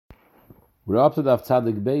We're up to Daf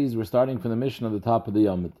Tzadik Beis. We're starting from the Mishnah at the top of the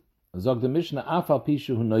Yomid. Zog the Mishnah Afal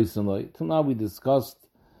Pishu Hu Noisan Loi. Till now we discussed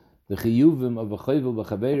the chiyuvim of a chayvel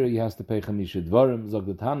b'chaveira. He has to pay chamisha dvarim. Zog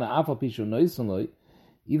the Tana Afal Pishu Noisan Loi.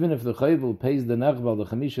 Even if the chayvel pays the nechbal the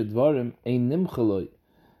chamisha dvarim, ein nimchaloi.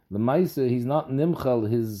 The Maisa, he's not nimchal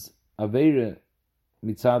his aveira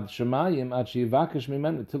mitzad shemayim at sheyivakesh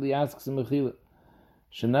mimenu till he asks him mechila.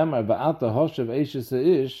 Shenemar ba'ata hoshav eishes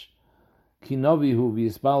ish. Kinovihu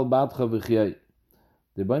v'yispal batcha v'chiyai.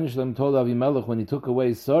 The Rebbeinu Shalom told Avimelech when he took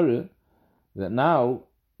away Sarah that now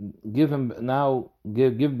give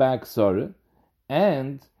back Sarah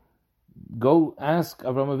and go ask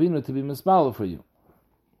Avram Avinu to be mispal for you.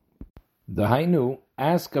 The Hainu,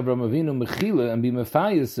 ask Avram Avinu mechila and be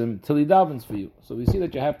mefayisim till he davens for you. So we see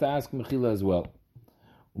that you have to ask mechila as well.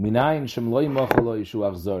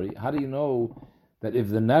 How do you know that if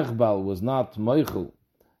the nechbal was not moichel,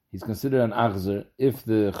 he's considered an achzer if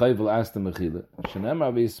the chayvel asked him mechila?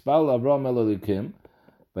 Shenemar v'yispal Avram Elokim,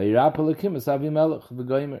 v'yirap Elokim es Avimelech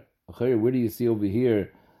v'goymer. Where do you see over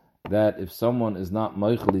here that if someone is not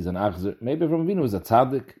moichel, he's an achzer? Maybe Avram Avinu was a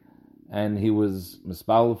tzaddik and he was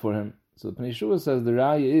mispal for him. So the Pnei Yeshua says the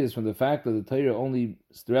raya is from the fact that the Torah only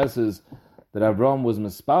stresses that Avram was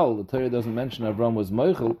mispal. The Torah doesn't mention Avram was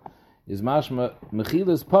moichel. Is mashma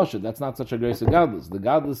mechilas pasha. That's not such a grace of gadlus. The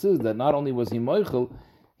gadlus is that not only was he moichel,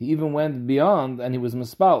 he even went beyond and he was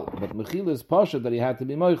mispal. But mechila is pasha that he had to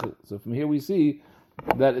be moichel. So from here we see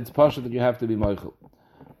that it's pasha that you have to be moichel.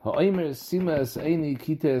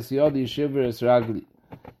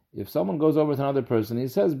 If someone goes over to another person, he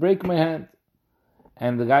says, break my hand.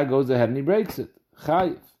 And the guy goes ahead and he breaks it.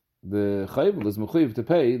 Chayiv. The chayiv is mechuyev to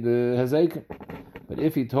pay the hazekim. But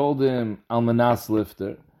if he told him, almanas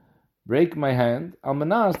lifter, break my hand,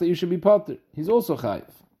 almanas, that you should be potter, he's also chayiv.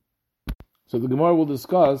 So the Gemara will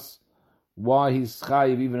discuss why he's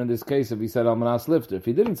chayiv even in this case if he said almanas lifter. If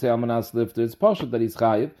he didn't say almanas lifter, it's pashut that he's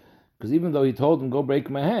chayiv, because even though he told him go break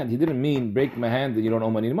my hand, he didn't mean break my hand and you don't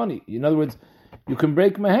owe any money. In other words, you can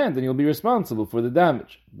break my hand and you'll be responsible for the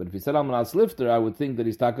damage. But if he said almanas lifter, I would think that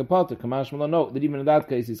he's taka potter. Kamash Mala, no, that even in that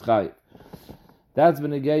case he's chayiv. That's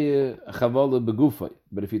benegaya chavola begufay.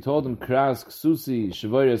 But if he told him krask susi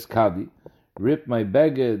shavoyres kadi, rip my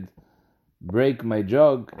beged, break my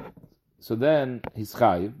jug, so then he's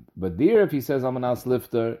chayiv. But there, if he says almanas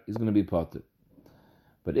lifter, he's going to be potter.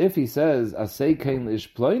 But if he says asay kain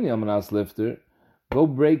ish ploini almanas lifter, go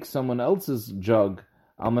break someone else's jug,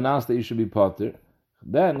 almanas that you should be potter,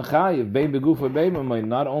 then chayiv bein begufa bein mamoin,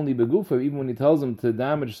 not only begufa, even when he tells him to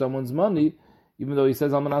damage someone's money, even though he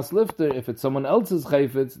says almanas lifter, if it's someone else's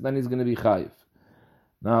chayfetz, then he's going to be chayiv.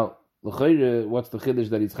 Now, l'chayre, what's the chiddush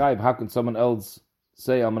that he's chayiv? How can someone else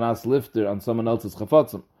say almanas lifter on someone else's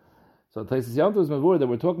chafatzim? So Taisus Yantu is mavur that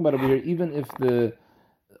we're talking about over here. Even if the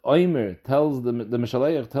oimer tells the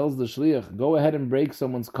mishaleach tells the shliach, go ahead and break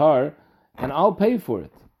someone's car, and I'll pay for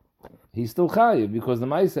it, he's still chayiv because the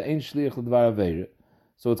ma'isa ain't shliach l'dvar aveira.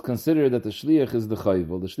 So it's considered that the shliach is the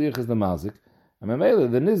chayvel, the shliach is the mazik, and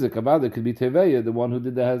memela the nizik about it could be teveya, the one who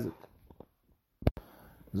did the hazik.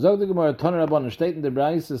 Zog the Gemara Toner Rabban state in the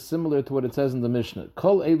Brais is similar to what it says in the Mishnah.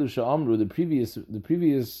 Kol elu she'amru, the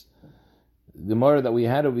previous Gemara that we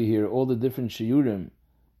had over here, all the different shiurim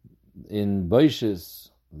in Boishes,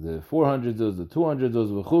 the 400 those, the 200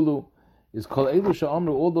 those, v'chulu, is kol elu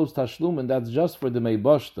she'amru, all those tashlum, and that's just for the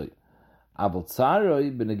meibashtay. Aval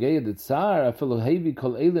tzaroi b'negei the tzar afilo hevi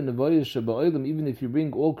kol elu nevoyes sheba'olam, even if you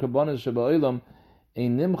bring all karbanas sheba'olam,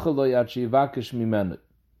 ein nimchaloi at sheyivakesh mimenu.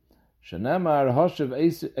 Shenemar hoshev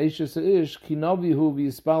eishes ish kinovihu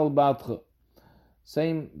v'yispal batcha.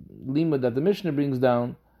 Same limud that the Mishnah brings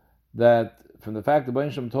down, that from the fact that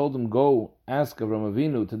Rebbeinu Shalom told him, go ask Avram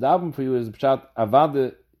Avinu to daven for you, is pshat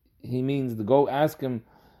avada, he means to go ask him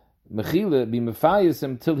mechila, be mefayis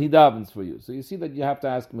him till he davens for you. So you see that you have to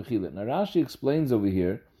ask mechila. Now Rashi explains over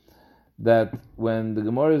here that when the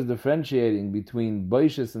Gemara is differentiating between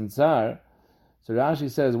boishes and tsar, so Rashi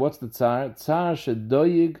says, what's the tsar? Tsar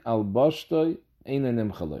shedoyig al boshtoi eine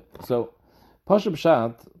nimchaloi. So Pashup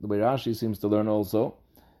Pshat, the way Rashi seems to learn also,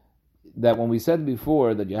 that when we said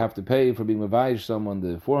before that you have to pay for being mevayish someone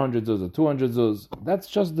the 400 zuz or 200 zuz, that's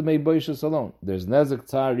just the meiboishes alone. There's nezek,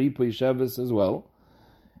 tsar, ripui, shevis as well.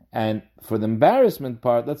 And for the embarrassment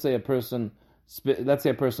part, let's say a person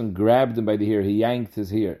grabbed him by the hair, he yanked his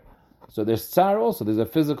hair. So there's tsar also. There's a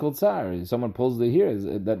physical tsar. Someone pulls the hair,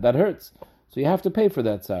 that hurts. So you have to pay for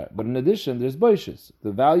that tsar. But in addition, there's boishes.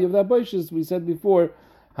 The value of that boishes, we said before,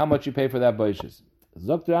 how much you pay for that boishes.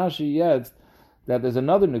 Zok Rashi yet that there's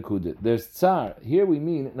another nekudah. There's tsar. Here we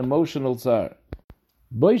mean an emotional tsar.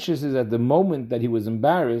 Boishes is at the moment that he was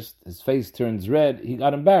embarrassed, his face turns red, he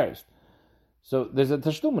got embarrassed. So there's a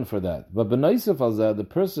tashlumen for that. But b'noisef al zeh, the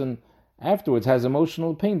person afterwards has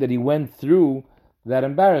emotional pain that he went through that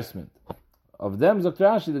embarrassment. Of them, Dr.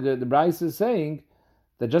 Rashi, the Bryce is saying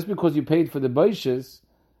that just because you paid for the boishes,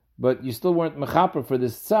 but you still weren't mechaper for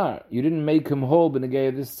this tsar, you didn't make him whole b'negei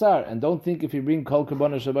of this tsar, and don't think if you bring kol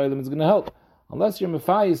karbonos shabaylim it's going to help, unless you're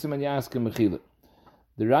mefayis and you ask him mechila.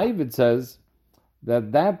 The Ravid says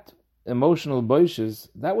that emotional boishes,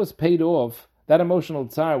 that was paid off, that emotional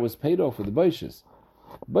tsar was paid off with the boishes.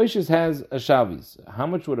 Boishes has a shavis. How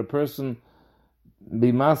much would a person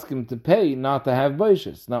be maskim to pay not to have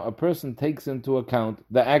boishes? Now, a person takes into account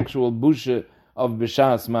the actual busha of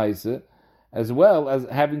b'shas ma'aseh, as well as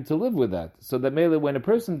having to live with that. So that mainly when a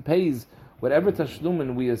person pays whatever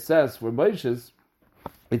tashlumin we assess for boishes,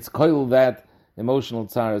 it's koil that emotional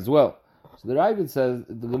tsar as well. So the Ravid says,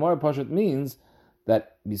 the Gemara Pashat means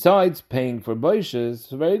that besides paying for boishes,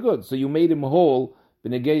 so very good. So you made him whole,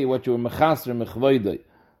 b'negei what you were mechaser mechvoidei.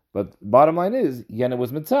 But bottom line is, Yana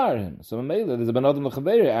was mitzar him. So there's a benadam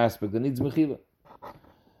lechaveira aspect that needs mechila.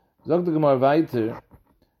 Zog the Gemara weiter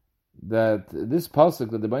that this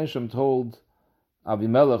pasuk that the Bain Shem told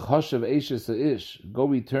Avimelech, Hoshev Eishes Ish, go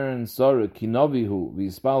return Sarah Kinovihu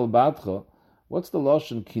V'ispal Batcha. What's the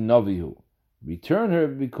lashon Kinovihu? Return her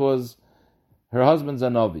because her husband's a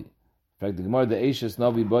Navi. In fact, the Gemara, the Eishes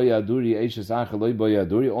Navi Boyaduri, Eishes Achaloi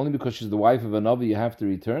Boyaduri, only because she's the wife of a Navi you have to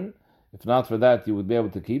return. If not for that, you would be able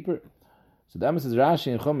to keep her. So the Emes Rashi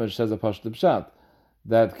in Chumash says a Pashut Pshat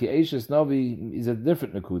that Ki Eishes Navi is a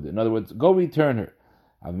different Nakuda. In other words, go return her.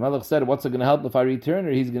 Avimelech said, what's it going to help if I return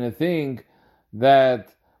her? He's going to think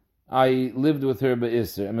that I lived with her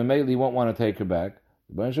be'isr, and maybe he won't want to take her back.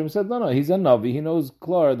 The Baruch Shem said, no, he's a Navi. He knows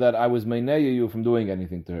clear that I was meineya you from doing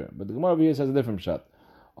anything to her. But the Gemara over here says a different shot.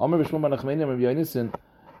 Omer b'shmum banachmeinim Rabbi Yonasan,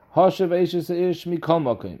 Hashav eishes ish mikol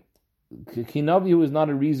makim. Kinavi, who is not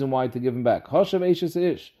a reason why to give him back. Hashav eishes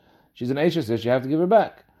ish. She's an eishes ish, you have to give her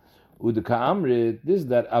back. Udeka amrit, this is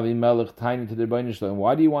that Avimelech tiny to the Rebbeinu Shalom.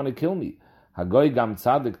 Why do you want to kill me? Hagoy gam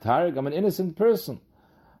tzadik tarig, I'm an innocent person.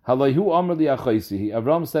 Halayhu amr li achaisihi.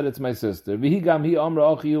 Avram said it's my sister. Vihi gam hi amr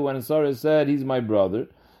achihu, and Sarah said he's my brother.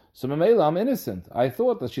 So Mamela, I'm innocent. I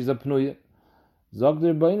thought that she's a pnuya. Zog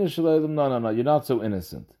der Rebbeinu Shalom, no, you're not so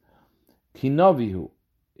innocent. Kinavihu.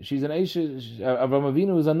 She's an Eish, Avram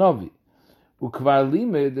Avinu is a Navi. Ukvar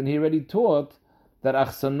limid, and he already taught that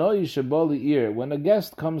achsanoi shabali ir, when a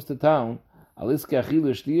guest comes to town, aliske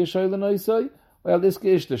achilu shliya shayla noisai, or aliske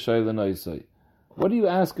ishta shayla noisai. What do you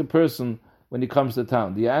ask a person when he comes to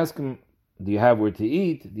town? Do you ask him, do you have where to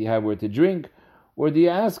eat? Do you have where to drink? Or do you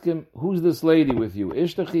ask him, who's this lady with you?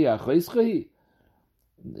 Ishtachi achaischahi?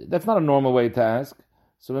 That's not a normal way to ask.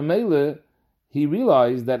 So Mamela, he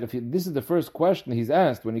realized that if this is the first question he's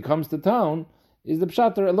asked when he comes to town, is the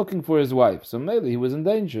pshatter looking for his wife. So maybe he was in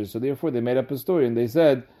danger, so therefore they made up a story and they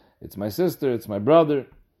said, it's my sister, it's my brother.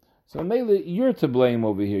 So maybe you're to blame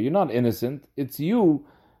over here. You're not innocent. It's you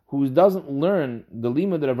who doesn't learn the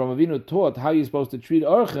lima that Avraham Avinu taught how you're supposed to treat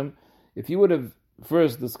Orchim. If you would have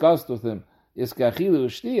first discussed with him, Iskachilu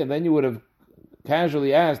Ushti, and then you would have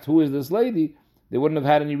casually asked, who is this lady? They wouldn't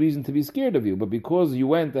have had any reason to be scared of you. But because you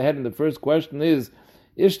went ahead and the first question is,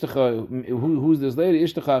 Ishtacha, who's this lady?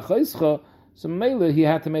 Ishtacha Chaischa. So Mele, he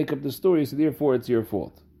had to make up the story, so therefore it's your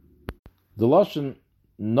fault. The Lashon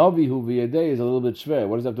Navi hu v'yadei is a little bit shver.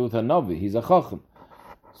 What does that have to do with a Navi? He's a Chacham.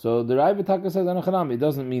 So the Rai V'Taka says, Anachanam, it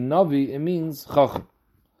doesn't mean Navi, it means Chacham.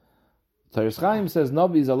 Teres Chaim says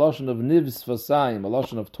Navi is a Lashon of Nivs Fasayim, a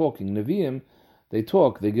Lashon of talking. Nevi'im, they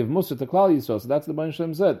talk, they give Musar to Klal Yisrael. So that's the Baruch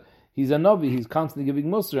Shem said. He's a Navi, he's constantly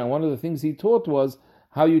giving Musar, and one of the things he taught was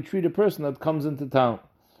how you treat a person that comes into town.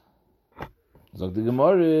 Zog the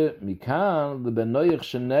Gemara, Mikan, the Benoich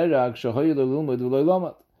Shenerag, Shahoy Lelumad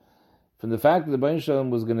V'Loilamat. From the fact that the Bain Shalom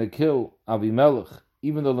was going to kill Avimelech,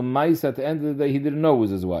 even though the mice at the end of the day he didn't know it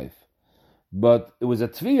was his wife. But it was a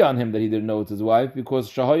tvi on him that he didn't know it's his wife, because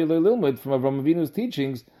Shahoy Lelumad from Avraham Avinu's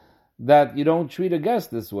teachings that you don't treat a guest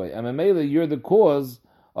this way. And Mamela, you're the cause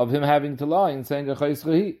of him having to lie and saying Achais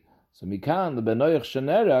Chahi. So Mikan, the Benoich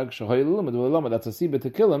Shenerag, Shahoy Lelumad V'Loilamat, that's a sibah to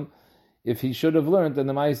kill him if he should have learned, and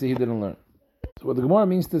the mice he didn't learn. So what the Gemara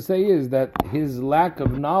means to say is that his lack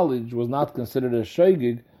of knowledge was not considered a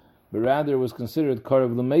shoygig, but rather was considered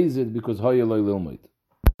karev lemezid because hoya loy lilmid.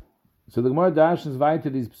 So the Gemara dashes weiter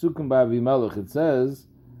these psukim by Avimelech. It says,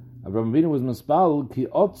 Avraham Avinu was mispal ki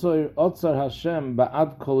otzar Hashem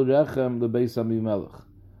ba'ad kol rechem lebeis Avimelech.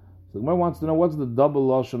 So the Gemara wants to know what's the double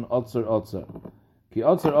lashon otzar. Ki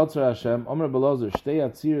otzar Hashem Omer Belazar shtei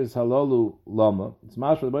atziris halalu lama. It's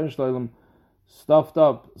mashma the Baruch Shalom stuffed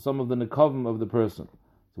up some of the nekavim of the person.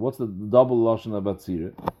 So what's the double lashon of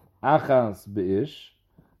atzira? Achas beish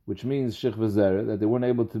which means shich v'zera, that they weren't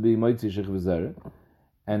able to be moitzi shich v'zera,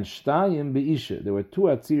 and shtayim be'isha. There were 2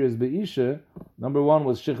 atziras be'isha. Number 1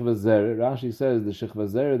 was shich v'zera. Rashi says the shich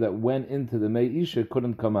v'zera that went into the mei isha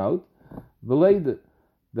couldn't come out. V'leida,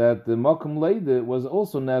 that the makom leida was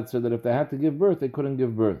also netzer, that if they had to give birth, they couldn't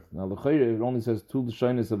give birth. Now l'chayre, it only says 2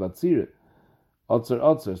 l'shoynes of atzira,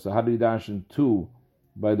 otzer. So how do you darshan 2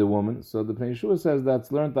 by the woman? So the Pnei Yeshua says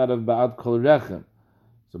that's learned out of ba'ad kol rechem.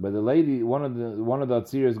 So by the lady, one of the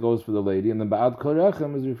atziras goes for the lady, and the ba'ad kol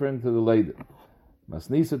rechem is referring to the lady.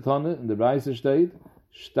 Masnisa Tana, in the Raisa state,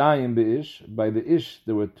 Shtayim be'ish, by the ish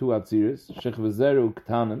there were 2 atziras, Shech v'zeru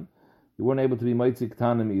ktanim, you weren't able to be moitzi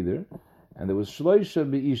ktanim either, and there was Shloisha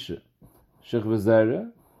be'isha, Shech v'zera,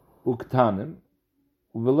 uktanim,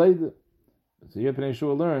 u'v'leida. So here Pnei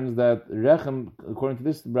Yeshua learns that Rechem, according to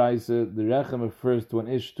this Raisa, the Rechem refers to an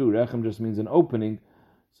ish too. Rechem just means an opening,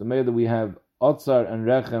 so maybe that we have Otzar and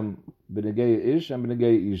Rechem b'negei ish and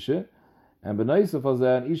b'negei isha, and b'naisaf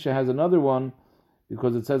hazeh, and isha has another one,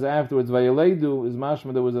 because it says afterwards, Vayeleidu is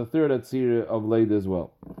mashma, there was a 3rd atzira of Leida as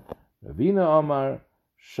well. Ravina Amar,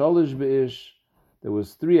 Sholish be'ish, there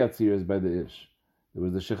was 3 atziras by the ish. There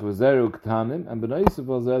was the Shech v'zeru ktanim, and b'naisif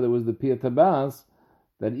hazeh, there was the Piyat Tabas,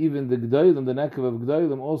 that even the Gdoilim, the Nekav of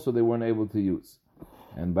Gdoilim, also they weren't able to use.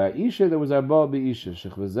 And by Isha, there was Arba be'isha,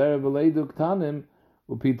 Shech v'zeru v'leidu ktanim,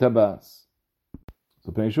 u'Piyat Tabas.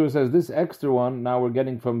 So Pnei Yeshua says, this extra one, now we're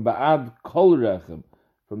getting from Ba'ad Kol Rechem,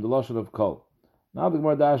 from the Lashon of Kol. Now the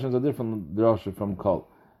Gemara Darshans are different drasha from Kol.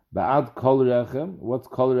 Ba'ad Kol Rechem, what's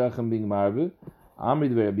Kol Rechem being marveh? Amri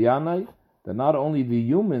Dvei Rabbi Yanai, that not only the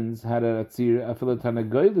humans had a atzir, afilatana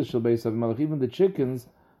goyda shel beis Avimelech, even the chickens,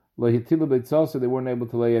 lo hitilu beitzasa, they weren't able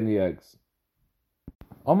to lay any eggs.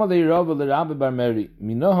 Amalei Rava l'Rabbi Bar Meri,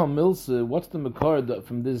 minoha milsa, what's the makar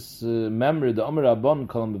from this memory, the Omer Rabban,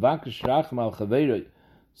 kalam bevakish rachem al chaveiroi,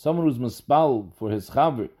 someone who's mispal for his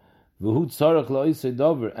chaver, v'hu tzarech la'oisei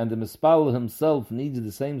dover, and the mispal himself needs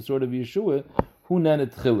the same sort of Yeshua, hu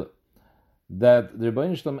nenet chila. That the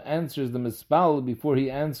Rebbeinu Shalom answers the mispal before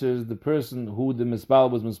he answers the person who the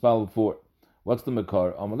mispal was mispal for. What's the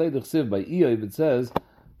makar? Amalei d'chsiv, by Iyov it says,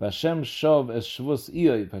 Hashem shav es shvus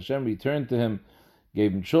Iyov, Hashem returned to him,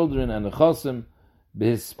 gave him children and a chosim,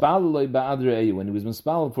 behispal loy ba'ad re'eyu, when he was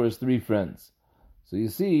mispal for his 3 friends. So you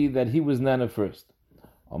see that he was Nana first.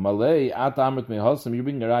 Amalei at amrit mehosim, you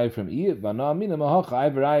bring a raya from Iyov, v'na amina mahocha, I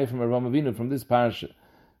have a raya from Avraham Avinu from this parsha. It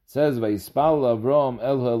says, Vayispal Avram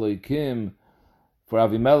el Elokim, for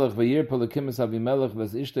Avimelech, v'yir polakimis Avimelech,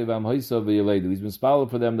 v'sishtei v'amhoiso v'yeledu. He's been spalled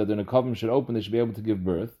for them that their nekavim should open, they should be able to give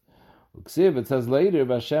birth. It says later,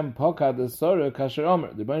 Vashem pokad Sora kasher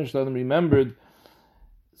omer. The Rebbeinu Shalom remembered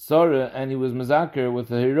Sora and he was mezaker with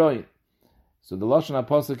the heroine. So the Lashon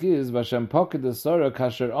HaPosuk is, Vashem pokad Sora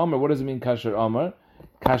kasher omer. What does it mean kasher omer?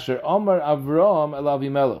 Kasher omer Avram el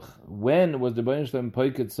Avimelech. When was the Rebbeinu Shalom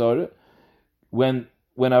pokad Sora? When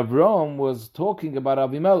Avram was talking about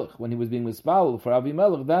Avimelech, when he was being mispal for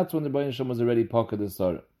Avimelech, that's when the Rebbeinu Shalom was already pokad the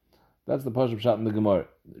Sora. That's the Pashup Pshat in the Gemara.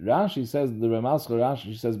 Rashi says, the Ramaschal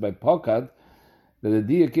Rashi says by pokad, that the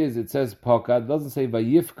diak is, it says pokad, doesn't say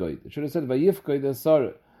vayifkoid. It should have said vayifkoid as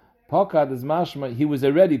Sora. Pokad is mashma, he was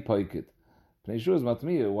already pokad. Pnei Yeshua is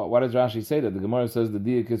matmiya. Why does Rashi say that? The Gemara says the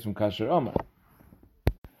diak is from Kasher Omar.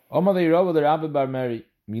 Omar le'irova l'Rabbi Bar Meri.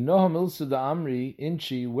 Minoha milsa da amri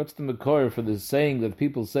inchi, what's the makor for the saying that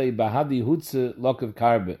people say, bahadi hutze lokav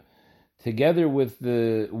karbe. Together with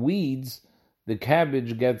the weeds, the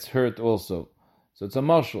cabbage gets hurt also. So it's a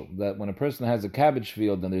mashal, that when a person has a cabbage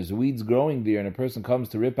field and there's weeds growing there and a person comes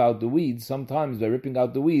to rip out the weeds, sometimes by ripping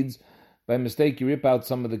out the weeds, by mistake you rip out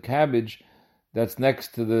some of the cabbage that's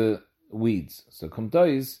next to the weeds. So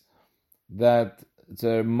kumtois, that it's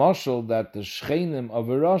a mashal that the shchenim of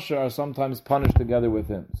a rasha are sometimes punished together with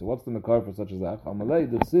him. So what's the makar for such as that? Amalei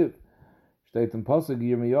d'siv, shteit in pasuk,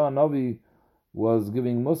 Yirmiyahu Navi was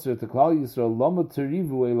giving musar to Klal Yisrael, lama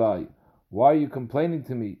terivu elai. Why are you complaining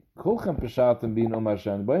to me? Kulchem peshatim bin Om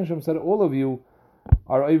Hashem. The Rebbeinu Shalom said, all of you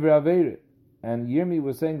are over Aveira. And Yirmi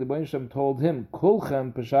was saying, the Rebbeinu Shalom told him,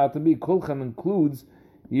 Kulchem peshatim bin. Kulchem includes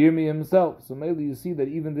Yirmi himself. So maybe you see that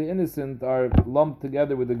even the innocent are lumped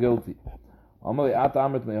together with the guilty. Amalei at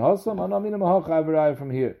amrit mehosam, anamina mahach averaya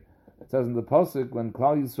from here. It says in the pasuk, when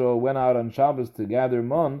Klal Yisrael went out on Shabbos to gather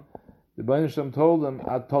mon, the Rebbeinu Shalom told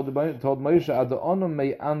Moshe, Adonam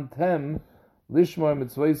mei antem lishmor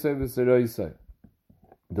mitzvosei v'seroisei.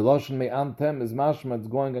 The Lashon mei antem is mashma, it's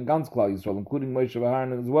going on ganz Klal Yisrael, including Moshe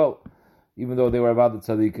v'Aaron as well, even though they were about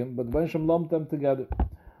the tzaddikim, but the Rebbeinu Shalom lumped them together.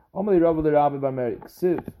 Amalei Rava l'Rabbi Bar Meri,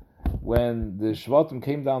 Ksiv, when the Shvatim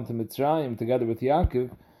came down to Mitzrayim together with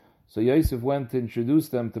Yaakov, so Yosef went to introduce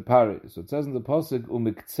them to Pari. So it says in the pasuk,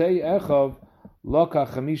 Umiktzei echav Loka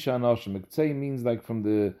chamisha anoshim. Mektzei means like from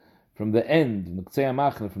the end, mektzei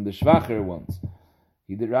amachne, from the schwacher ones.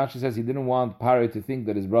 Rashi says he didn't want Paro to think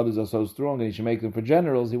that his brothers are so strong and he should make them for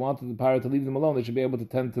generals. He wanted the Paro to leave them alone. They should be able to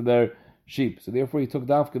tend to their sheep. So therefore he took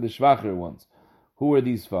dafka the schwacher ones. Who were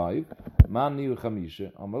these 5? Man niu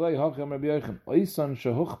chamisha. Amalei hacham Rabbi Yochanan. Oisan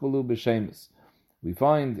shehuchbelu b'shemus. We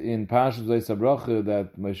find in Parshas Vayis Bracha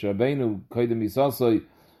that Moshe Rabbeinu koydem isasoi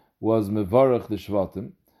was mevarach the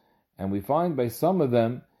shvatim, and we find by some of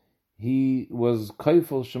them he was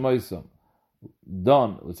kaifel shemoisam.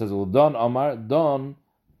 Don, it says, Don Amar, Don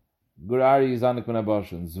Gurari Zanik Ben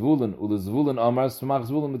Abashan, Zvulun, Ula Zvulun Amar, Smach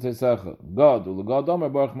Zvulun B'Teisecha, God, Ula God Amar,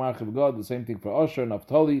 Baruch Marchiv God, the same thing for Asher,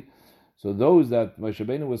 Naphtali. So those that Moshe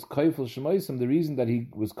Rabbeinu was kaifel shemoisam, the reason that he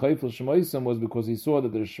was kaifel shemoisam was because he saw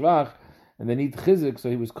that they're shvach and they need chizik, so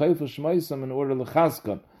he was kaifel shemoisam in order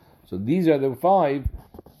l'chaskan. So these are the 5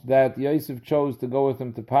 that Yosef chose to go with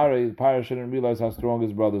him to Paro. Paro shouldn't realize how strong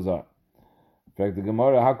his brothers are. In fact, the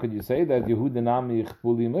Gemara, how could you say that? Yehuda nami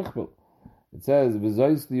yichpuli michpul. It says,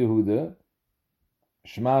 V'zois Yehuda,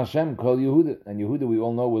 Shema Hashem kol Yehuda. And Yehuda, we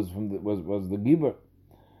all know, was the Gibor.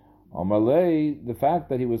 Amalei, the fact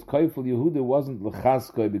that he was kaifel Yehuda wasn't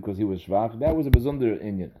l'chaskoi because he was shvach. That was a bezunder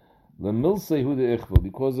inyan. L'milse Yehuda ichpul,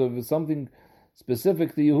 because of something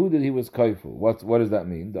specific to Yehuda, he was kaifel. What does that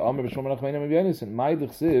mean? The Amr b'Shlomo Nachman Rabbeinu,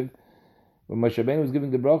 Ma'idach Siv, when Moshe Rabbeinu was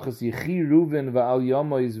giving the brachas, Yechi Ruven va'al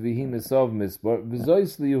Yamois v'hi misav misbar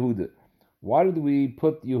v'zois liYehuda. Why did we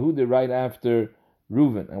put Yehuda right after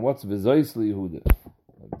Ruven? And what's v'zois liYehuda?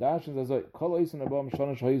 Dashin zazoi kol oisin abam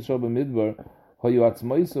shana shahis shal b'midbar hayu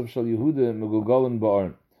atzmoisav shal Yehuda megugolen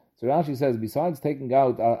ba'arn. So Rashi says, besides taking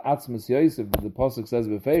out atzmas Yosef, the pasuk says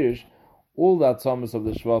b'feirish, all the atzamas of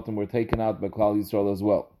the shvatim were taken out by Klal Yisrael as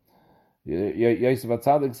well. Yosef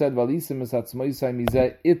HaTzadik said, "Valisim es atzmoisai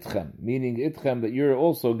mizeh itchem," meaning itchem, that you're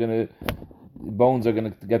also bones are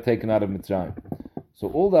gonna get taken out of Mitzrayim. So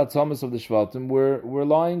all the atzamas of the shvatim were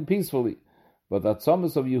lying peacefully, but the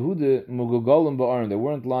atzamas of Yehuda mugogolim ba'aron, they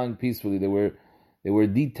weren't lying peacefully. They were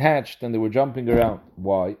detached and they were jumping around.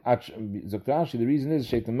 Why? Zokrashi, the reason is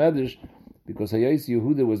Sheitam Medrash, because Hayais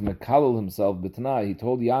Yehuda was mekalel himself b'tanai. He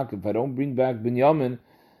told Yaakov, if I don't bring back Binyamin,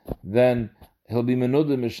 then he'll be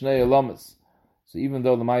menuda mishnei alamas. So even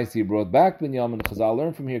though the Maisi brought back Binyamin, Chazal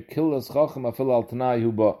learned from here, killas chacham afil al tanai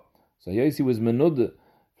huba. So Yaisi was menuda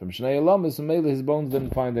from shnei alamas, and maybe his bones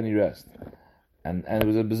didn't find any rest. And it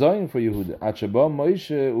was a bezoyin for Yehuda. Achaba Moshe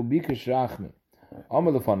ubikesh rachme.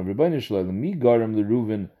 Amalafan Rebbeinu Shloim mi garam the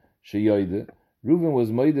Reuven sheyoide. Reuven was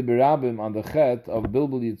moide berabim on the chet of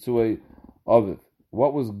Bilbul Yitzuei Aviv.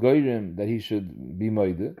 What was gairim that he should be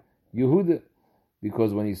moide? Yehuda.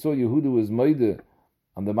 Because when he saw Yehuda was moide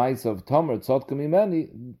on the mice of Tomer, Tzotkem Imeni,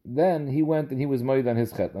 then he went and he was moide on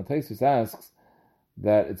his chet. Now Taisus asks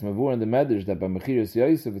that it's mavur in the Medrash that by Mechiras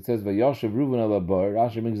Yosef it says Vayashav Reuven al Abar.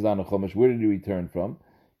 Rashi brings down a Chumash. Where did he return from?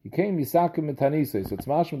 He came Yisakim Metanisei. So it's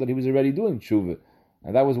mashma that he was already doing tshuva,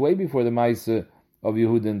 and that was way before the mice of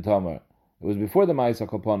Yehuda and Tomer. It was before the mice of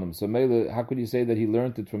Koponim. So Mele, how could you say that he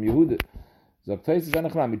learned it from Yehuda? Zaktaisis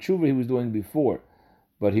Anachnam. Tshuva he was doing before,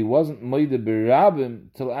 but he wasn't moide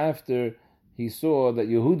berabim till after he saw that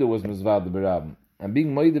Yehuda was mizvad berabim. And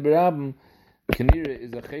being moide berabim, Kanira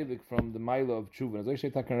is a chelik from the Maila of Tshuva. As I say,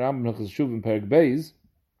 Takan Rambam Nechaz Tshuva in Perek Beis,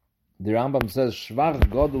 the Rambam says, Shvach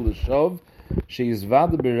Godel L'Shov,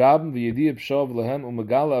 she'izvad berabim v'yediyah p'shov lehem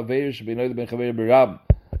u'megala aveir she'beinoid ben chaver berabim.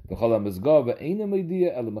 V'chol ha'mizgav v'eina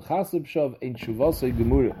meidiyah el mechasib p'shov ein shuvasei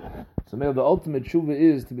gemura. So now the ultimate tshuva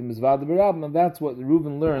is to be mizvad berabim, and that's what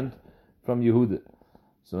Reuven learned from Yehuda.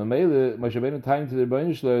 So Mele, Moshe Rabbeinu time to the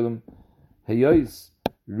Rebbeinu Shloim, Hayos,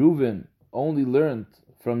 Reuven only learned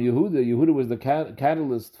from Yehuda. Yehuda was the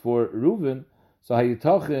catalyst for Reuven. So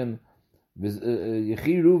Hayitachin,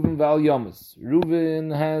 Yechi Reuven Val Yamas.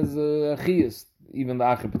 Reuven has a chiyas, even the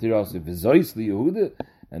Acher Patirasi. V'zois the Yehuda,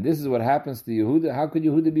 and this is what happens to Yehuda. How could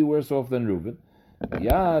Yehuda be worse off than Reuven?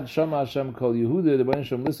 Yad Shama Hashem Kol Yehuda. The Rebbeinu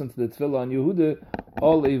Shloim listened to the tefillah on Yehuda.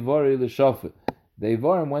 All Eivari l'shafet. The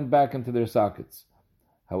Eivarim went back into their sockets.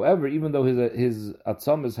 However, even though his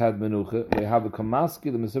atzamas had menucha, they have a kamaski,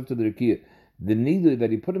 the mesivta derikiyah. The nidui that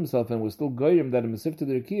he put himself in was still goyim that a mesivta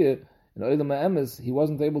derikiyah, in oilam ha'emes, he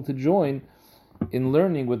wasn't able to join in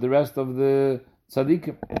learning with the rest of the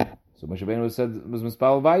tzaddikim. So Moshe Rabbeinu was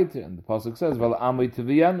mispal vayter, and the pasuk says, "Val amay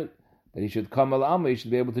tiviyanu," that he should come al amay, he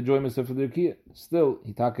should be able to join mesivta derikiyah. Still,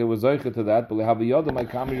 Hitaka was zoicha to that, but le have a yodam ay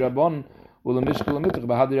kami rabban ula mishkul mitach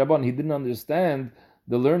bahadi rabban. He didn't understand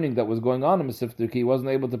the learning that was going on in Mesivta Derikiyah. He wasn't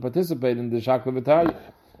able to participate in the Shakla V'Tarya.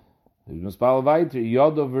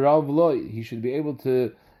 He should be able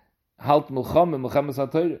to halt Milcham and Milchamas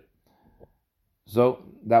HaTorah. So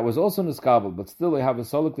that was also niskabel, but still they have a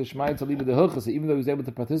solik l'shmayit to lead the hilchas, even though he was able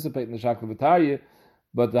to participate in the shakla v'tarya,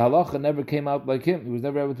 but the halacha never came out like him. He was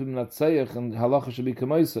never able to be natsayach, and halacha should be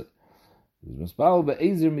kamoisa. He was mispal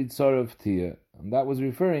be'ezer mitzarav tia, and that was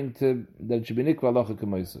referring to that it should be nikva halacha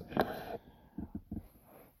kamoisa.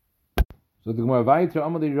 So the Gemara Vayitra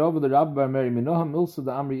Amadei Rav the Rabbi Bar Meri Minoha Milsa the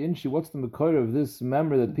Amri Inshi. What's the makor of this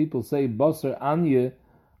member that people say Basar Anya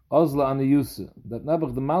Ozla Aniyusa, that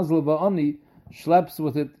Nebuch the Mazel Ba'ani schleps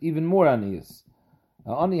with it even more Aniyas.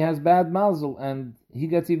 Ani has bad Mazel and he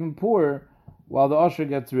gets even poorer while the Usher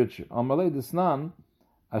gets richer. Amalei Desnan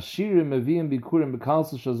Ashirim Meviim Bikurim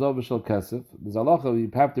Bekalsa Shazov V'Shal Kesef. There's halacha you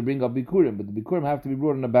have to bring up Bikurim, but the Bikurim have to be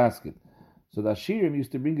brought in a basket. So the Ashirim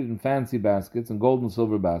used to bring it in fancy baskets and gold and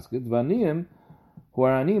silver baskets. Vaniyim, who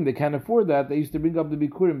are Aniyim, they can't afford that. They used to bring up the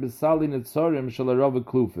Bikurim B'Sali Netzarim Shalarava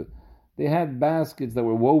Klufet. They had baskets that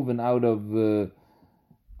were woven out of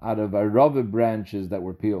arava branches that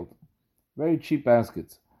were peeled. Very cheap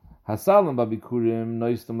baskets. Hasalim Babikurim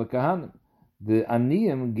Noistam Lekahanim. The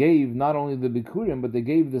Aniyim gave not only the Bikurim, but they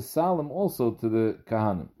gave the Salim also to the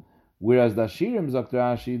Kahanim. Whereas the Ashirim, Dr.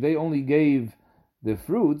 Ashi, they only gave the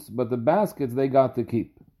fruits, but the baskets they got to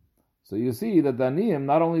keep. So you see that the Aniyim,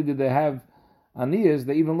 not only did they have Aniyas,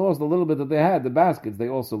 they even lost a little bit that they had, the baskets they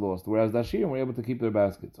also lost, whereas the Ashirim were able to keep their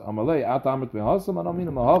baskets. Amalei, At Amrit Mehasam,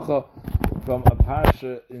 Anamina Mahacha, from a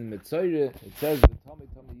parsha in Mitzayre, it says, Tami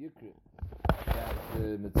Yikri,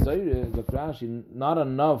 that Mitzayre, Dr. Ashi, not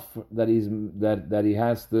enough that he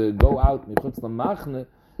has to go out, Michutz Lamachne,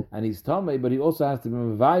 and he's Tami, but he also has to be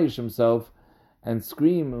Mevayish himself, and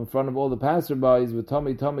scream in front of all the passerbys with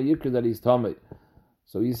Tomei Yikr that he's Tomei.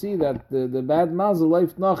 So you see that the bad mazel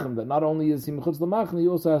life nachem, that not only is he mechutz l'machne, he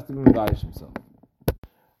also has to be mevayish himself.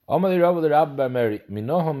 Amalei Rav the Rabbi Bar Meri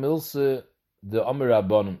Minoha Milse the Amar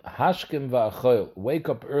Rabbanim Hashkem va'achoil. Wake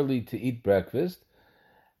up early to eat breakfast,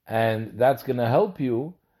 and that's going to help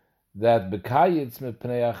you that bekayitz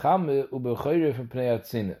mepnei achame ubechoyref mepnei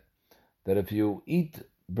atzine. That if you eat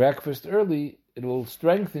breakfast early, it will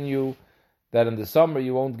strengthen you. That in the summer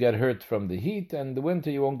you won't get hurt from the heat, and in the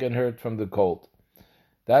winter you won't get hurt from the cold.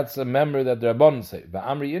 That's a member that the Rabbanon say. But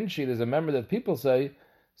Amri Inshid is a member that people say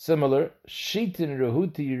similar. Shitin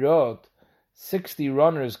rehuti rot, 60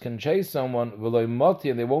 runners can chase someone v'loy moti,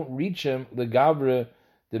 and they won't reach him the gavre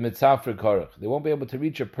the mitzafre karach. They won't be able to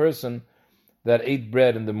reach a person that ate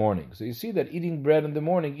bread in the morning. So you see that eating bread in the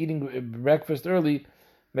morning, eating breakfast early,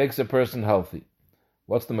 makes a person healthy.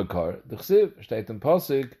 What's the makar? The chsiv shteit in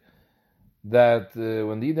pasuk that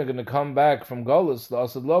when the Yidden are going to come back from Golus, the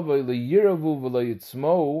Asad Lavoi, the Yiravu v'lo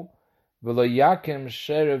Yitzmo, v'lo Yakim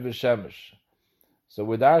Sherev v'Shemesh. So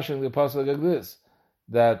we're dashing the pasuk like this,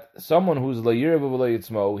 that someone who's la Yiravu v'lo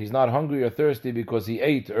Yitzmo, he's not hungry or thirsty because he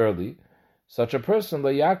ate early, such a person, la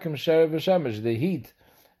Yakim Sherev v'Shemesh, the heat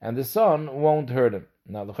and the sun won't hurt him.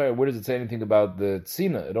 Now, where does it say anything about the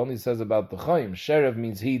Tzina? It only says about the Chaim. Sherev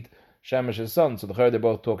means heat, Shemesh is sun. So they're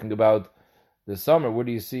both talking about the summer. What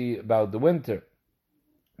do you see about the winter?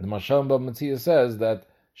 The Mashal Bab Metzia says that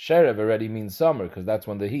Sherev already means summer, because that's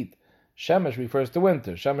when the heat. Shemesh refers to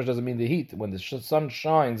winter. Shemesh doesn't mean the heat. When the sun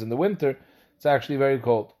shines in the winter, it's actually very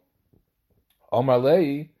cold. Omar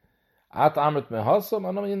Lei, At Amrit Mehasam,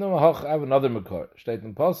 I have another Mekar. State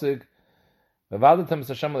in Pasik, Vavadatem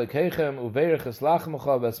Sashem Lekeichem, Uverech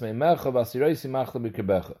Eslachmecha, Vesmeimecha, Vasiroisi Machle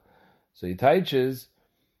Bikirbecha. So he teaches,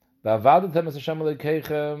 Vavadatem Sashem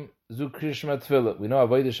Lekeichem, Zu Krishma Tefillah. We know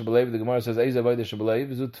Avodah Shebelev. The Gemara says Eiz Avodah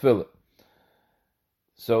Shebelev Zu Tefillah.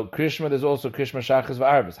 So Krishma, there's also Krishma Shachris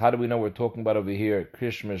v'Arvis. How do we know we're talking about over here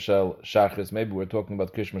Krishma Shel Shachris? Maybe we're talking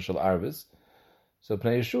about Krishma Shel Arvis. So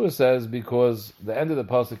Pnei Yeshua says because the end of the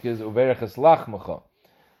pasuk is Uvereches Lachmecha.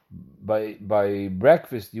 By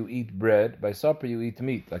breakfast you eat bread. By supper you eat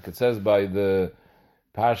meat. Like it says by the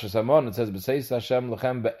Parshas Hamon, it says B'seis Hashem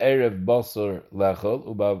lechem be'erev basar lechol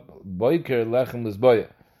uba boiker lechem l'zboya.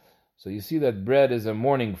 So you see that bread is a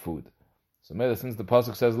morning food. So maybe since the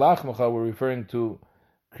pasuk says lachmecha, we're referring to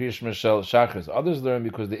Krishma Shel Shachris. Others learn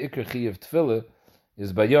because the Iker Chi of Tefillah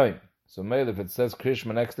is Bayoim. So maybe if it says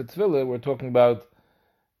Krishma next to Tefillah, we're talking about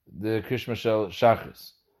the Krishma Shel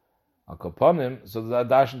Shachris. Al Kopanim, so the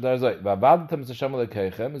Dash and Darzai. V'abadatem S'Hashem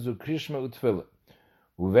Lekeichem zu Krishma u'Tefillah.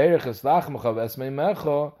 U'vereches lachmecha v'esmei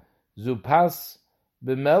mecha zu pas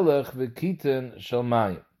b'melech v'kiten shel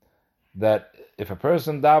mayim. That if a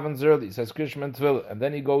person davens early, he says Krishma and Tefillah, and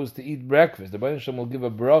then he goes to eat breakfast, the Baruch Shem will give a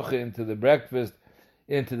bracha into the breakfast,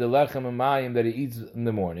 into the lechem and mayim that he eats in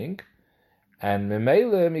the morning, and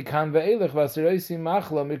memele mikan ve'elech v'asiroisi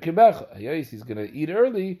machla mikibecha. He's going to eat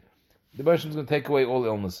early. The Baruch Shem is going to take away all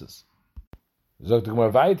illnesses. Zog the Gemara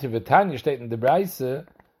weiter, v'tanya steht in the Breise,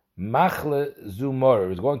 Machle zu mor.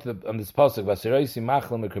 He's going to on this pasuk. Vasiroisi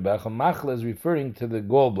machle mikrebecha. Machle is referring to the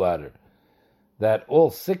gallbladder. That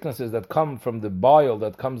all sicknesses that come from the bile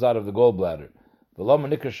that comes out of the gallbladder. Why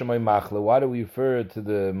do we refer to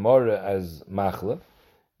the mora as machle?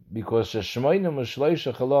 Because in the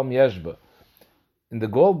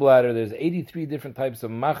gallbladder there's 83 different types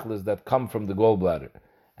of machles that come from the gallbladder.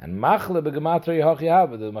 And machle the gematria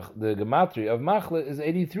of machle is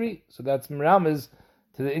 83. So that's miramis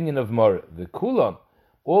to the inyan of mora. The kulam,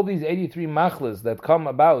 all these 83 machles that come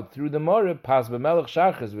about through the mora, pas b'melech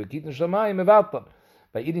shachas v'kitin shamayim mevatlan.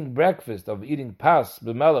 By eating breakfast, of eating pas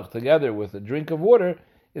b'melech together with a drink of water,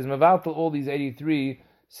 is mevatel all these 83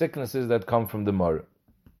 sicknesses that come from the mora.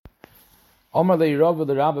 Omar le'irava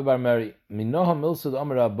the Rabbi Bar Meri, minoha milsad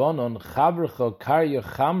Omar Rabbanon, chavrcha karya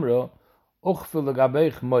chamra, uchfil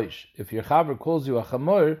legabeich moish. If your chavr calls you a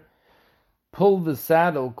chamor, pull the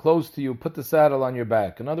saddle close to you, put the saddle on your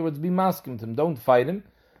back. In other words, be maskim to him, don't fight him,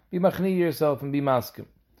 be machni yourself and be maskim.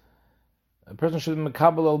 A person should be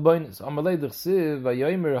mekabel al boinus. Amalei d'chsiv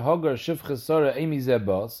vayomer Hagar shivches sora emi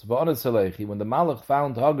zebas va'onet salechi. When the Malach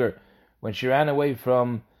found Hagar when she ran away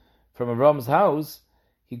from Avram's house,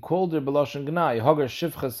 he called her b'lashon gnai Hagar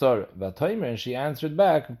shivches sora va'toimer, and she answered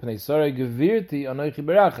back pnei sora gevirti anoichi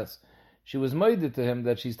berachas. She was moided to him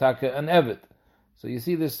that she's taka an evet. So you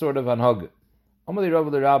see this sort of an Hagar. Amalei Rav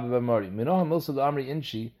l'Rabbi b'Mari minoha milsa d'amri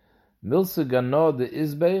inchi milsa gano de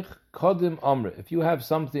izbeich kodim amre. If you have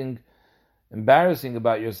something embarrassing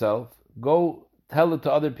about yourself, go tell it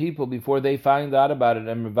to other people before they find out about it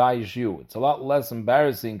and revive you. It's a lot less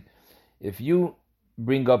embarrassing if you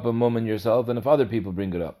bring up a moment yourself than if other people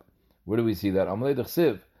bring it up. Where do we see that? Amalei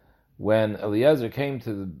d'chsiv, when Eliezer came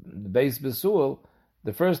to the base Besul,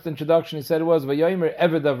 the first introduction he said was Vayomer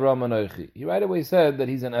Eved Avram Anoichi. He right away said that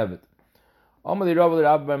he's an Eved. Amalei Rav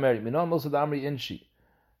l'Rabbi bar Meri Minon Mosad Amri Inshi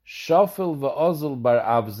Shafel va'ozil bar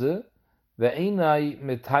Avze ve'einai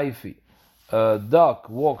metaifi. A duck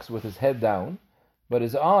walks with his head down, but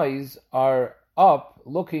his eyes are up,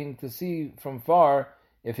 looking to see from far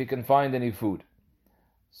if he can find any food.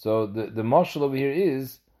 So the mashal over here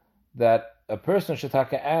is that a person should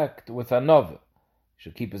act with a nova. He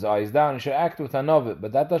should keep his eyes down. He should act with a nova,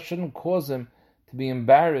 but that shouldn't cause him to be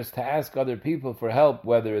embarrassed to ask other people for help,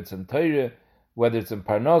 whether it's in Torah, whether it's in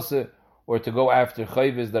Parnasa, or to go after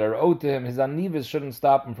chayvas that are owed to him. His anivas shouldn't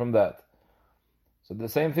stop him from that. So the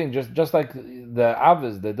same thing, just like the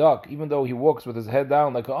aviz, the duck, even though he walks with his head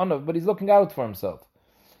down like an onav, but he's looking out for himself.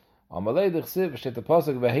 Amalei d'chsiv, the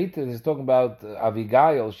pasuk v'heited is talking about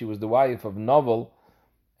Avigail. She was the wife of Novel,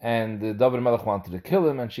 and David Melech wanted to kill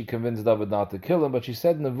him, and she convinced David not to kill him, but she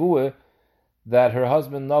said nevuah that her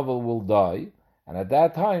husband Novel will die, and at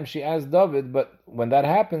that time she asked David, but when that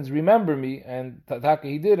happens, remember me, and Taka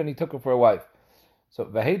he did, and he took her for a wife. So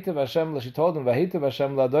Vahetiv Hashem, she told him, Vahetiv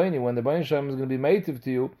Hashem Ladoini, when the Bain Shem is going to be mative to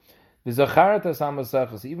you,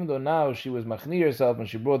 even though now she was machni herself and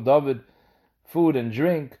she brought David food and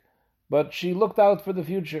drink, but she looked out for the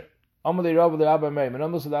future. Amalei Rav l'Rabbi Meri,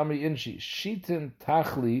 Menamus Amri Inshi, Shitin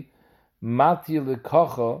Tachli, Mati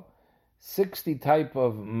Lekocha, 60 type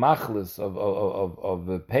of machlis,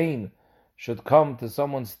 of pain, should come to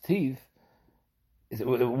someone's teeth,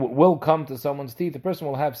 will come to someone's teeth. A person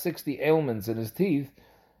will have 60 ailments in his teeth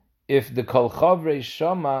if the kol chavrei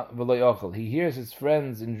shama v'lo yochel. He hears his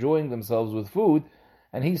friends enjoying themselves with food,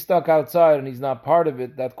 and he's stuck outside and he's not part of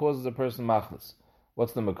it. That causes a person machlis.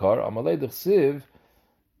 What's the makar? Amalei d'chsiv,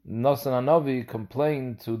 Nasan Hanavi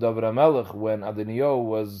complained to David HaMelech when Adoniyahu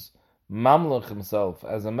was mamlech himself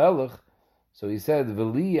as a melech. So he said,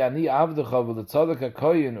 "V'li ani avdecha v'letzadek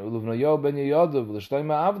hakoyin u'levnayahu ben Yehoyada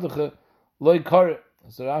v'leshleima avdecha."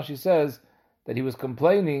 So Rashi says that he was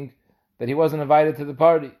complaining that he wasn't invited to the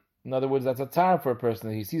party. In other words, that's a tzar for a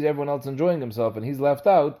person. He sees everyone else enjoying himself and he's left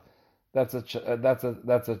out. That's a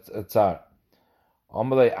tzar.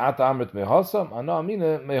 Amalei ata amrit mehasam ana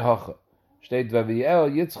amina mehacha. Steht v'viel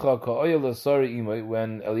Yitzchak ha'oil Sarah imay.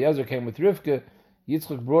 When Eliezer came with Rivka,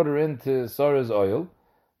 Yitzchak brought her into Sarah's oil.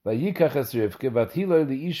 Vayikach es Rivka v'athilo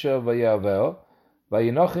liisha vayavel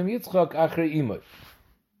vayinachim Yitzchak achre imay.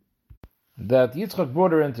 That Yitzchak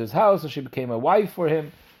brought her into his house, so she became a wife for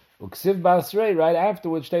him. Uksiv Basrei, right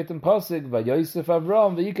afterwards, state in Pasig, Vayosef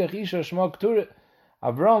Avram, Vayikach Isha Shma K'tura.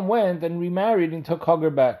 Avram went and remarried and took Hagar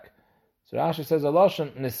back. So Rashi says,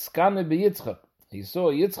 Aloshan, Niskane B'Yitzchak. He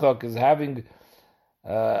saw Yitzchak is having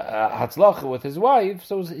Hatzlacha with his wife,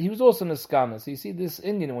 so he was also Niskane. So you see this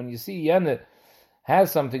Indian, when you see Yene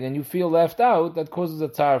has something and you feel left out, that causes a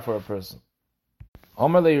tzar for a person.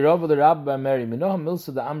 Omar le'Rav l'Rabbi bar Meri, Minoha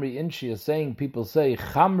milsa the Amri Inshi is saying, people say,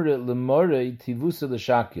 Chamre l'morei tivusa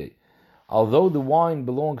l'shakye. although the wine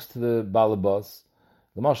belongs to the balabas,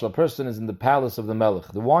 the marshal person is in the palace of the melech.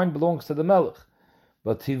 The wine belongs to the melech.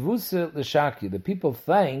 But tivuse l'shaki, the people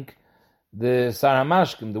thank the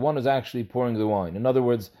saramashkim, the one who's actually pouring the wine. In other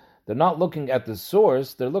words, they're not looking at the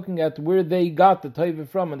source, they're looking at where they got the taiva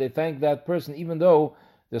from, and they thank that person, even though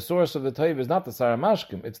the source of the taiva is not the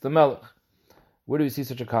saramashkim, it's the melech. Where do we see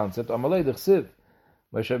such a concept? Amalei d'chsiv.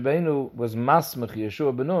 Moshe Rabbeinu was masmach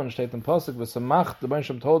Yeshua ben Nun, steht in Pasuk, v'samach, the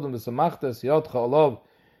Rebbeinu told him, v'samachtes yotcha olav,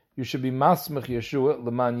 you should be masmach Yeshua,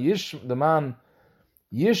 leman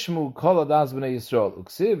yishmu kol adas b'nei Yisrael.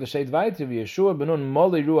 Uksiv, v'sheit weiter, v'Yeshua ben Nun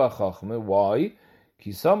moli ruach chachme. Why? Ki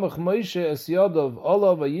samach Moshe es yodov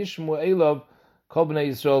olav v'yishmu elav kol b'nei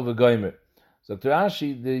Yisrael v'goymer. So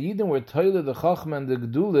Rashi, the Yidden were toile the chachme and the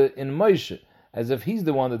gedule in Moshe, as if he's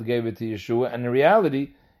the one that gave it to Yeshua, and in reality,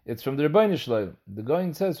 it's from the Rebbeinu Shloim. The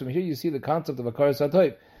Goyin says, from here you see the concept of a karas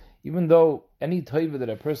hatoiv. Even though any toiva that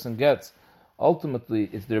a person gets, ultimately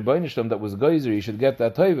it's the Rebbeinu Shloim that was geyser, you should get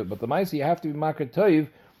that toiva. But the Maisa, you have to be makar toiv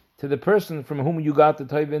to the person from whom you got the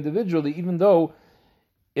toiva individually, even though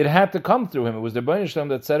it had to come through him. It was the Rebbeinu Shloim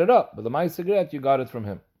that set it up. But the Maisa Gret, you got it from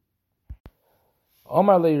him.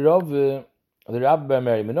 Omar le Rav, the Rabbi Bar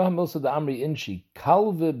Meri, Menoha Milsa da Amri Inshi,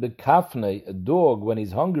 Kalve bekafne, a dog, when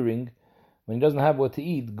he's hungering, when he doesn't have what to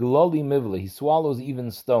eat, gloli mivle, he swallows even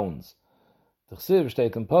stones. T'chsiv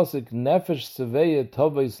steht in Pasuk, nefesh seveya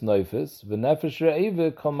toveis neufes, v'nefesh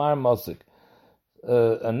re'eve kamar mosik.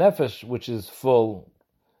 A nefesh which is full,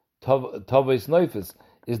 toveis neufes,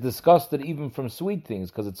 is disgusted even from sweet things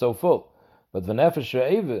because it's so full. But v'nefesh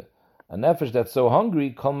re'eve, a nefesh that's so hungry,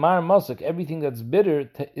 kamar mosik, everything that's bitter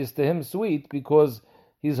is to him sweet because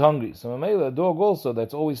he's hungry. So a dog also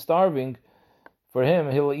that's always starving, for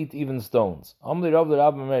him, he'll eat even stones. Amli Rav the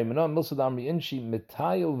Rabbi Meri, Menon Milsa Damri Inshi,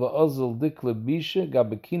 Metayil va'ozil dikle bisha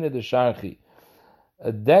gabekina de sharchi.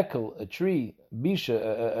 A dekel, a tree,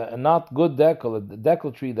 bisha, a not good dekel, a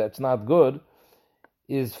dekel tree that's not good,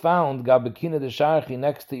 is found gabekina de sharchi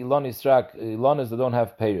next to Ilonis Rak, Ilonis that don't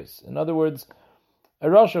have payers. In other words, a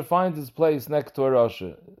Rasha finds its place next to a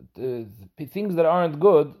Rasha. Things that aren't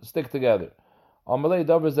good stick together. Amalei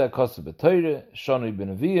davar zeh kosev b'toyre, shonui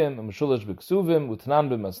b'neviyim, u'mshulish b'ksuvim, u'tnan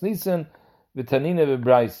b'masnisen, v'tanine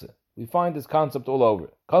b'braise. We find this concept all over.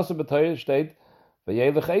 Kosev b'toyre state,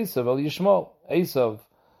 v'yelech Esav el Yishmol. Esav,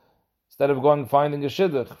 instead of going finding a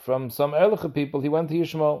shidduch from some earlier people, he went to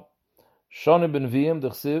Yishmol. Shonui b'neviyim,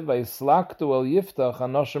 d'chsiv, v'yislaktu el Yiftach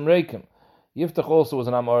anoshim reikim. Yiftach also was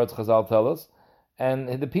an Amoritz, Chazal tell us, and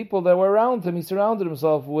the people that were around him, he surrounded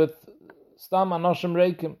himself with stam anoshim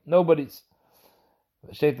reikim, nobody's.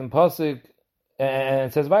 Shaitan Pasuk, and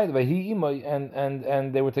it says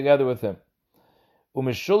and they were together with him.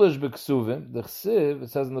 Umishulish b'ksuvim, the chsiv, it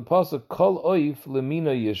says in the Pasuk, kol oif lemina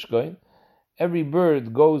yishkoin, every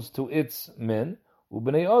bird goes to its min,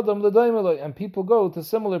 ubnei adam l'daimeloi, and people go to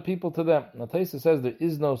similar people to them. Now Taisa says there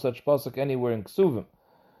is no such Pasuk anywhere in ksuvim.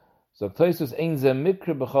 So Taisa ein ze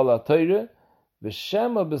mikra b'chol ha'toyre,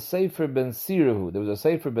 v'shema b'sefer ben sirahu. There was a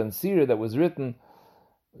sefer ben sira that was written,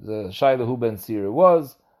 the Shaila who Ben Sira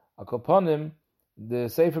was, Akoponim, the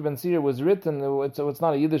Sefer Ben Sira was written, it's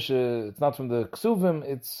not a Yiddish, it's not from the Ksuvim,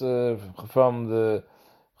 it's from the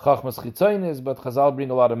Chachmas Chitzonis, but Chazal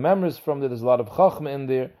bring a lot of memories from there, there's a lot of Chachma in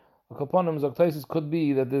there. Akoponim, Zoktesis, could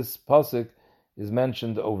be that this Pasuk is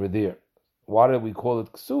mentioned over there. Why do we call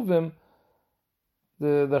it Ksuvim?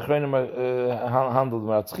 The Chreinim handled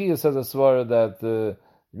Maratzchia says as far that the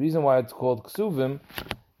reason why it's called Ksuvim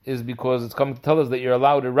is because it's coming to tell us that you're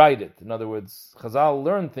allowed to write it. In other words, Chazal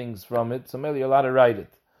learned things from it, so maybe you're allowed to write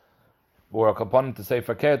it. Or a component to say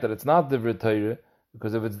fakert that it's not Divrei Torah,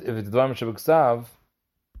 because if it's Dvarim Shebeksav,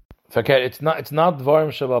 fakert, it's not Dvarim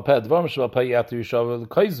Shebal Peh. Dvarim Shebal Peh after Yishav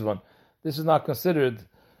Kaizvan. This is not considered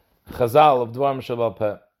Chazal of Dvarim Shebal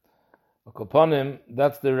Peh. A component,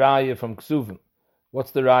 that's the Raya from Ksuvim. What's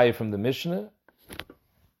the Raya from the Mishnah?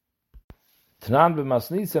 Tnan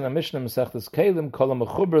b'masnisen a Mishnah Mesechtes Kelim kol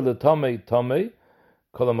ha'mechuber l'tomei tomei,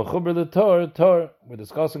 kol ha'mechuber l'tor tor. We're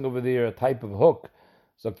discussing over there a type of hook,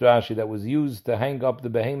 Dr. Rashi, that was used to hang up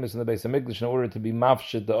the behemoths in the Beis Hamikdash in order to be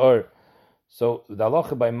mafshit the or. So the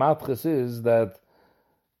halacha by matches is that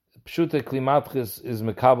pshute kli matches is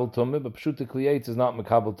mekabel tumah, but pshute kli eitz is not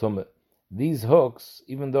mekabel tumah. These hooks,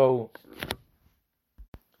 even though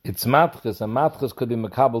it's matches, and matches could be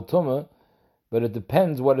mekabel tumah, but it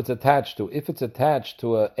depends what it's attached to. If it's attached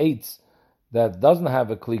to a eitz that doesn't have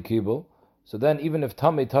a kli kibul, so then even if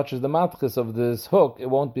tamei touches the matchis of this hook, it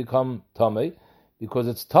won't become tamei, because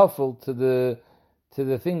it's tuffle to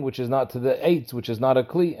the thing which is not, to the eitz which is not a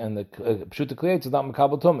kli, and the pshuta kli eitz is not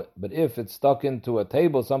makabel tamei. But if it's stuck into a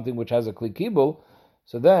table, something which has a kli kibul,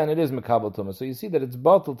 so then it is Mekabel Tumah. So you see that it's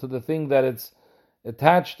bottled to the thing that it's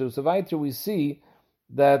attached to. So weiter we see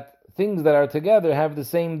that things that are together have the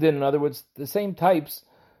same din. In other words, the same types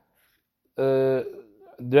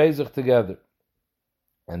dreizig together.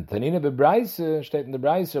 And Tanina beBreise steht in the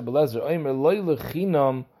Breise, Belezer Oimer Loile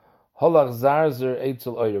Chinam Holach Zarzer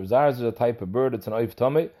Eitzel Oirev. Zarzer is a type of bird, it's an Oif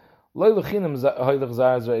Tomei. Loile Chinam Holach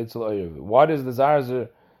Zarzer Eitzel Oirev. Why does the Zarzer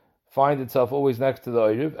find itself always next to the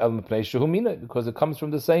Oirev? El Mepnei Shehumina, because it comes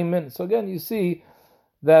from the same min. So again, you see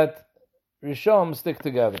that Rishon stick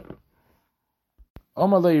together.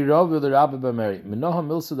 Omalei Rav the Rabbi Bameri Minoha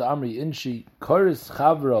Milsa the Amri Inshi Koris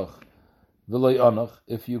Chavrach V'Loi Anach.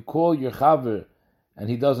 If you call your Chaver and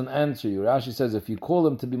he doesn't answer you, Rashi says if you call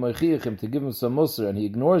him to be moichiachim, to give him some musar, and he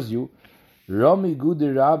ignores you, Rami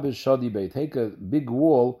Gudi Rabbi Shadi Bey, take a big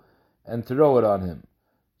wall and throw it on him.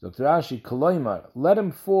 Dr. Rashi Koloimar, let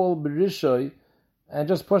him fall b'rishoy and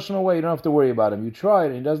just push him away. You don't have to worry about him. You try it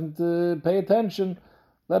and he doesn't pay attention.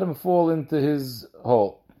 Let him fall into his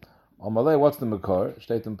hole. Amalei, what's the makar?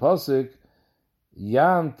 Shteit in pasuk,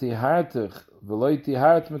 Yan tihartich v'loi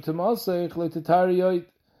tihart metumasech le'titariyoit.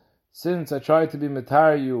 Since I tried to be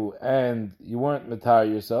matar you and you weren't matar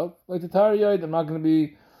yourself, le'titariyoit, I'm not going to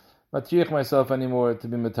be matriach myself anymore to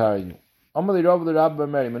be matar you. Amalei Rav the Rabbi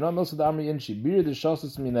Mary, Menon Milsa the Amri Inshi, Bir the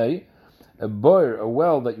Shasus Minei, a boir, a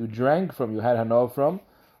well that you drank from, you had hanav from,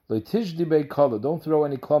 le'tishdi bei kala, don't throw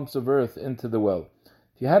any clumps of earth into the well.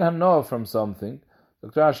 If you had hanav from something,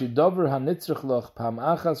 Dr. Ashi, Dover hanitzrich loch pam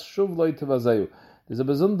achas shuv loy tevazayu. There's a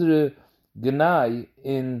besondere genai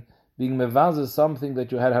in being mevazah something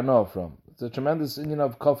that you had hanav from. It's a tremendous union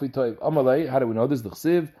of coffee toiv. Amalei, how do we know this? The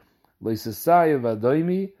chsiv, le'sesayev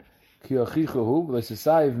adoimi, ki achichuhu,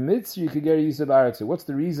 le'sesayev mitzri, ki ger yisab aretzu. What's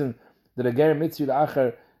the reason that a ger mitzri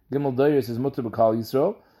l'achar gimel doyres is mutter b'kal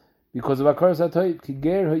Yisrael? Because of akar satoiv, ki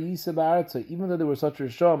ger ha'yisab aretzu. Even though they were such a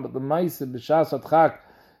rishon, but the ma'aseh b'shas atchak,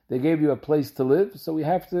 they gave you a place to live, so we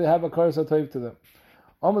have to have a kar satoiv to them.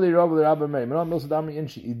 Amalei Rav the Rabbi Mary, Menon Milsa Damri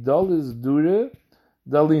Inshi, Idol is dure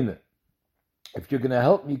dalina. If you're going to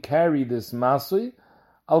help me carry this masui,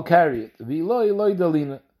 I'll carry it. V'iloi loi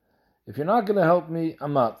dalina. If you're not going to help me,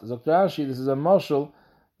 I'm not. Dr. Ashi, this is a mashal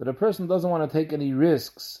that a person doesn't want to take any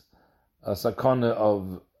risks, a sakana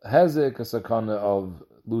of hezek, a sakana of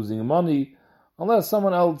losing money, unless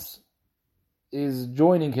someone else is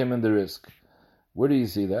joining him in the risk. Where do you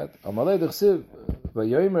see that? Amalei d'chsiv,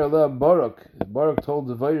 v'yomer Allah Barak. Barak told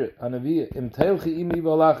the Vayre, Hanaviyah, Im teilchi imi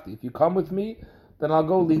v'alachti. If you come with me, then I'll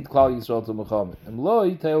go lead Klal Yisrael to Muhammad. Im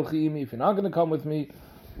loi teilchi imi. If you're not going to come with me,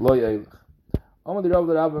 loi eilach. Amalei Rav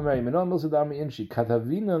the Rabbi Mary, Menon Milsa Dami Inshi,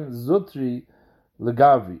 Katavinan Zutri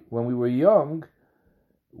Legavri. When we were young,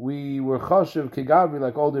 we were chashiv kegavri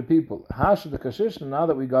like older people. Hashav the kashishna, now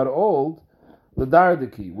that we got old,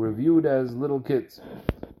 Ledardiki, we're viewed as little kids.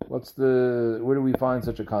 Where do we find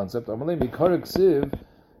such a concept? When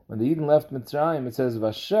the Eden left Mitzrayim, it says,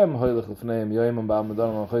 Vashem hoylech l'fneim yoyim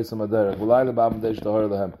ba'amadon v'choysam aderech v'layla ba'amadesh tahor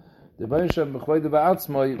lehem. The Baruch b'chvayde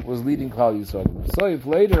ba'atzmai was leading Klal Yisrael. So if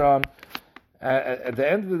later on, at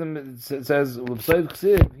the end of them, it says, L'psoiv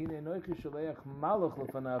chsiv, hine noichi shaleach malach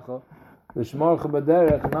l'fanecha v'shmorcha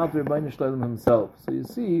b'derech, not Rebbeinu Shloim himself. So you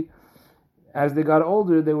see, as they got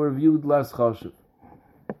older, they were viewed less chashuv.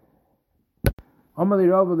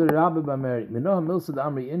 Amalei Rav the Rabbi Bameri, Minoha Milsa the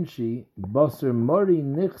Amri Inshi, Basar Mori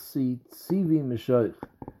Nichsi Tzivi Mishoich.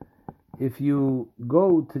 If you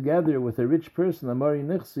go together with a rich person, a Mori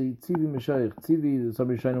Nichsi Tzivi Mishoich. Tzivi, some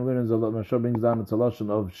Rishonim learns a lot, Mashal brings down it's a lotion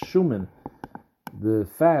of shuman. The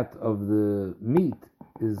fat of the meat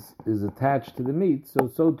is attached to the meat,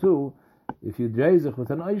 so too, if you dreizach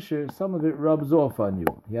with an oisher, some of it rubs off on you.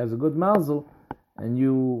 He has a good mazel, and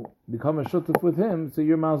you become a shutuf with him, so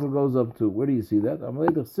your mazel goes up too. Where do you see that? Amalei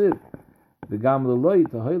d'chsiv, v'gam l'loy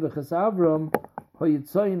t'hoylech es Avram,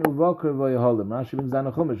 hoyitzayin uvakar v'yaholim. Rashi brings down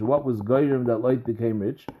a chumash. What was goyim that Lot became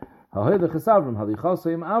rich? Hoylech es Avram,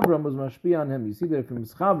 halichasayim Avram was mashpi on him. You see that if you're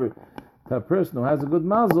mischaber to a person who has a good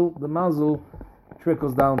mazel, the mazel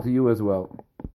trickles down to you as well.